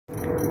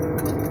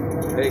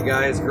Hey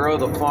guys, grow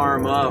the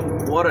farm up.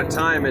 What a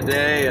time of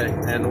day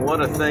and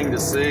what a thing to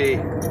see.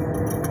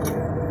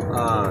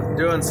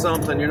 Doing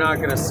something you're not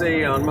going to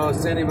see on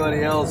most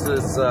anybody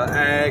else's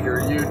ag or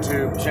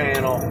YouTube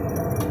channel.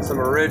 Some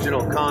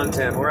original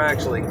content. We're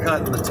actually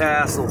cutting the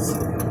tassels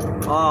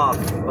off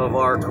of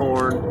our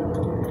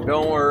corn.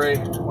 Don't worry,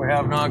 we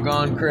have not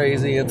gone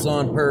crazy. It's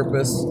on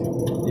purpose.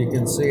 You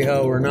can see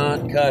how we're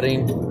not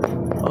cutting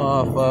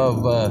off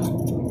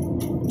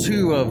of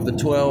 2 of the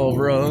 12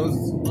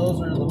 rows.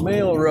 Those are the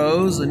male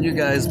rows, and you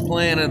guys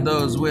planted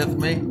those with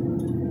me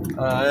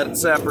at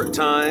separate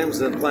times,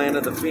 and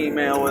planted the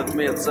female with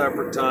me at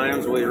separate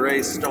times. We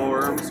raced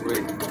storms,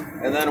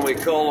 and then we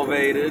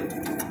cultivated,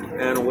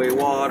 and we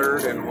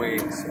watered, and we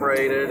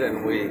sprayed it,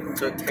 and we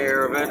took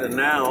care of it. And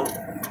now,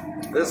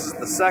 this is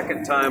the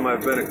second time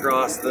I've been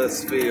across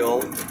this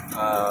field.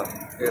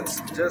 It's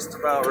just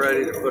about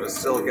ready to put a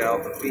silk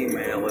out, the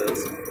female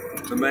is.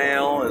 The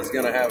male is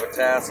going to have a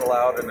tassel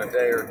out in a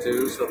day or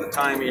two, so the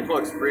timing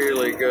looks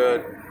really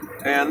good.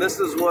 And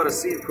this is what a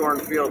seed corn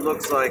field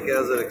looks like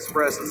as it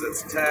expresses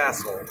its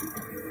tassel.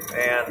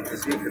 And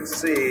as you can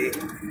see,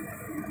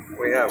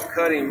 we have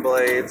cutting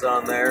blades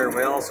on there, and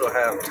we also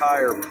have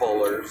tire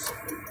pullers.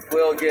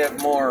 We'll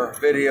get more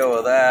video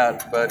of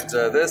that, but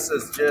this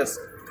is just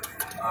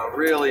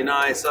really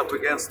nice up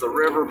against the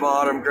river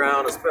bottom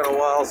ground. It's been a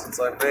while since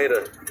I made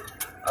a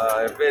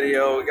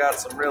video. We got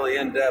some really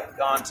in-depth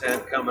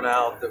content coming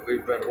out that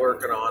we've been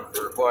working on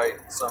for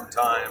quite some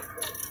time.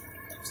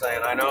 I'm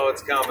saying, I know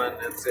it's coming,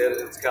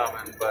 it's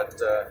coming, but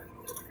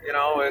you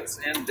know, it's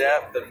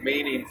in-depth and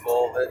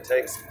meaningful. It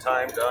takes some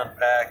time to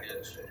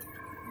unpackage.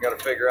 You got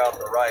to figure out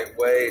the right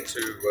way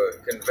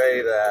to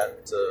convey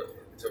that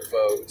to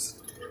folks.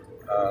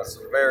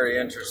 Some very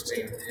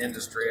interesting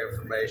industry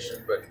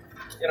information, but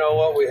you know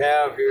what we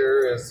have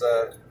here is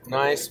a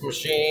nice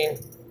machine.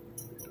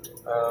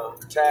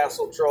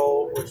 Tassel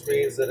troll, which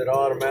means that it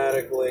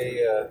automatically,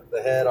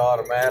 the head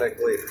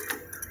automatically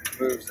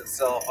moves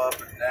itself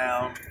up and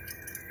down.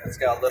 It's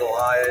got little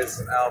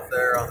eyes out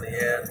there on the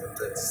end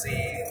that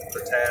see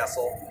the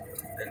tassel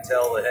and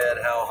tell the head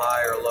how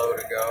high or low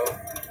to go.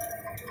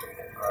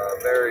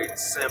 Very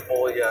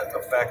simple yet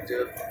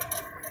effective.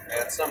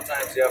 And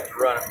sometimes you have to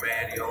run it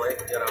manually.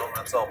 You know,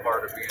 that's all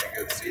part of being a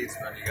good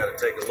seedsman. You got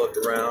to take a look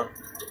around,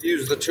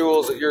 use the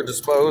tools at your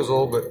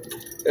disposal. But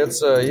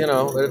it's a, you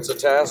know, it's a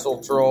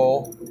tassel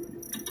troll,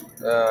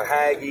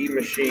 Haggy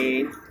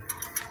machine.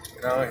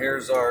 You know,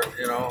 here's our,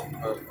 you know,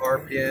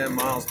 RPM,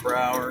 miles per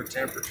hour,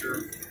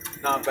 temperature.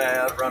 Not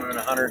bad, running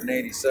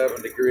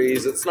 187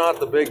 degrees. It's not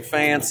the big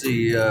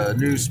fancy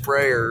new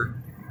sprayer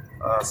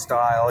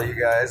style, you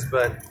guys,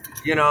 but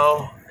you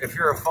know, if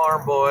you're a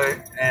farm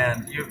boy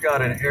and you've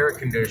got an air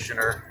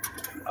conditioner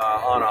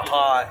on a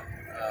hot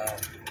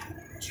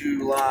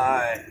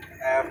July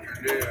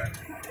afternoon,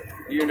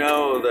 you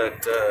know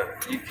that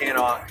you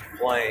cannot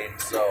complain.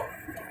 So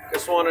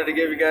just wanted to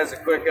give you guys a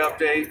quick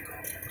update.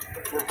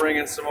 We're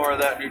bringing some more of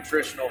that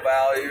nutritional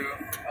value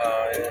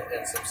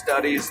in some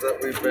studies that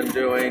we've been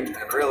doing,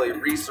 and really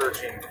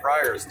researching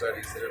prior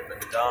studies that have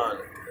been done,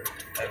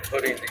 and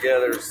putting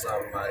together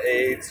some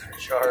aids and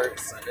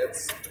charts, and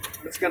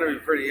it's going to be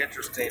pretty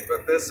interesting.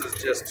 But this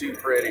is just too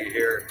pretty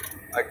here.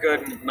 I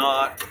couldn't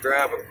not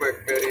grab a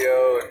quick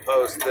video and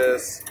post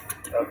this,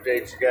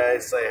 update you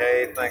guys, say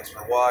hey, thanks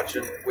for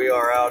watching. We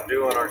are out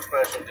doing our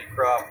specialty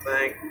crop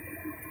thing.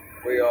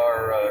 We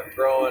are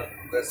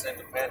growing this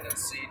independent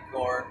seed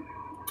corn,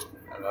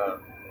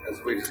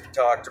 as we just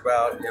talked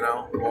about, you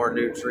know, more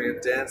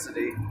nutrient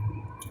density,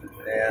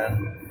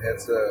 and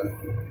it's a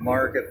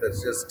market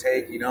that's just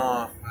taking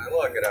off.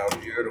 Look at how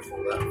beautiful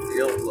that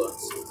field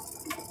looks.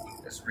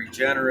 It's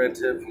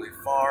regeneratively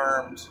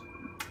farmed.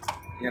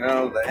 You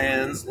know, the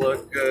ends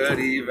look good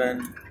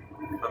even.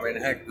 I mean,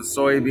 heck, the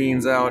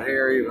soybeans out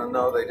here, even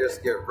though they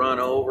just get run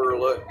over,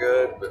 look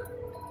good, but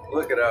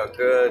look at how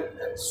good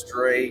and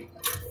straight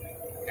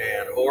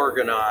and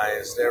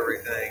organized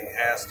everything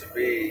has to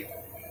be.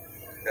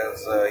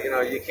 Because, you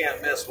know, you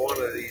can't miss one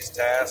of these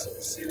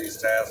tassels. See these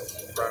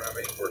tassels in front of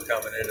me? We're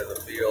coming into the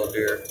field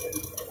here.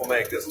 We'll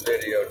make this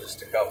video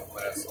just a couple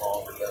minutes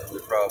longer than we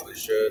probably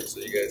should,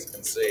 so you guys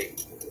can see,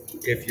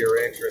 if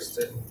you're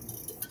interested,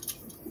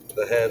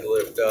 the head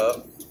lift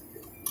up.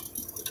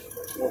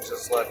 We'll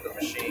just let the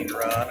machine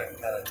run and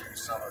kind of do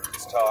some of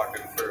its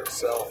talking for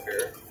itself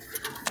here.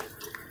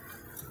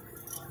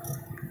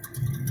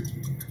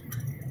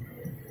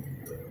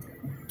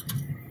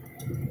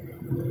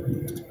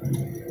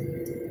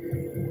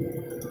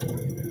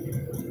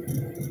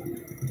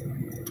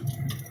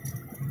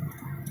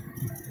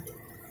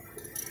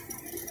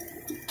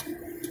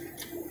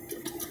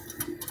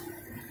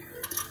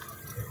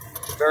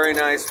 Very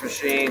nice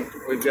machine.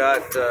 We've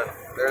got,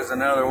 there's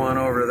another one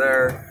over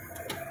there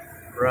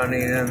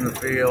running in the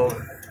field.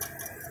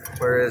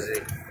 Where is he?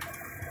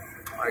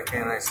 Why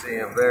can't I see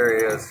him? There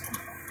he is.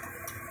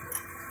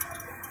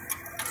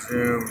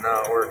 Zoom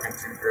not working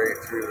too great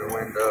through the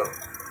window.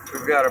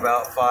 We've got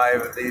about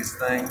 5 of these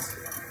things.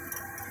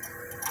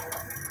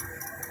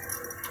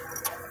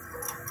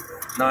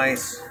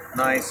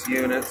 Nice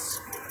units.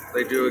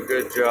 They do a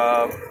good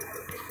job.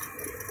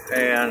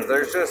 And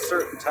there's just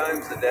certain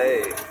times of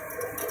day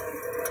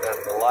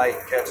that the light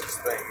catches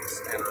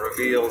things and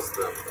reveals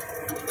them.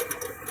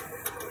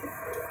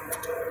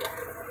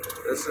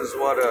 This is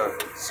what a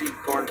seed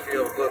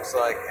cornfield looks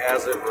like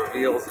as it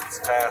reveals its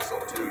tassel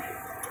to you.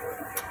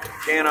 You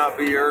cannot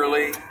be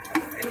early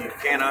and you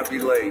cannot be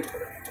late.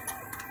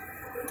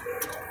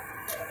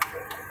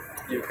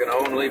 You can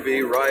only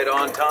be right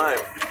on time.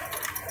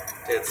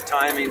 It's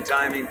timing,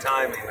 timing,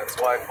 timing. That's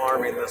why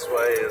farming this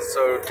way is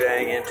so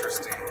dang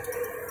interesting.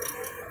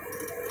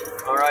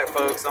 All right,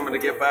 folks, I'm going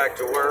to get back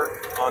to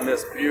work on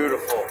this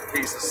beautiful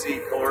piece of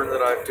seed corn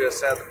that I've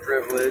just had the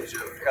privilege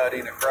of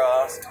cutting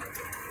across.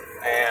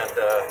 And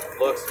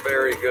looks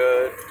very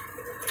good.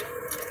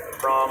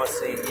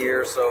 Promising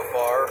year so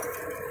far.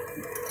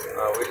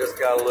 We just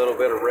got a little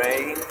bit of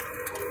rain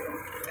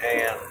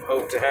and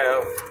hope to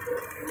have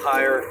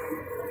higher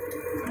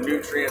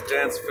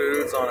nutrient-dense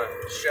foods on a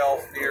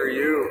shelf near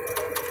you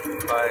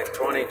by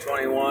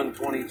 2021,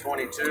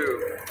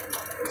 2022.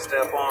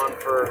 Step on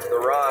for the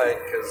ride,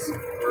 because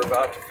we're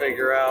about to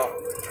figure out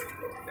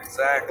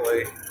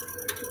exactly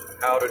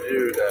how to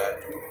do that.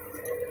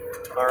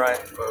 All right,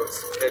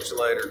 folks, catch you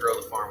later. Grow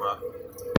the farm up.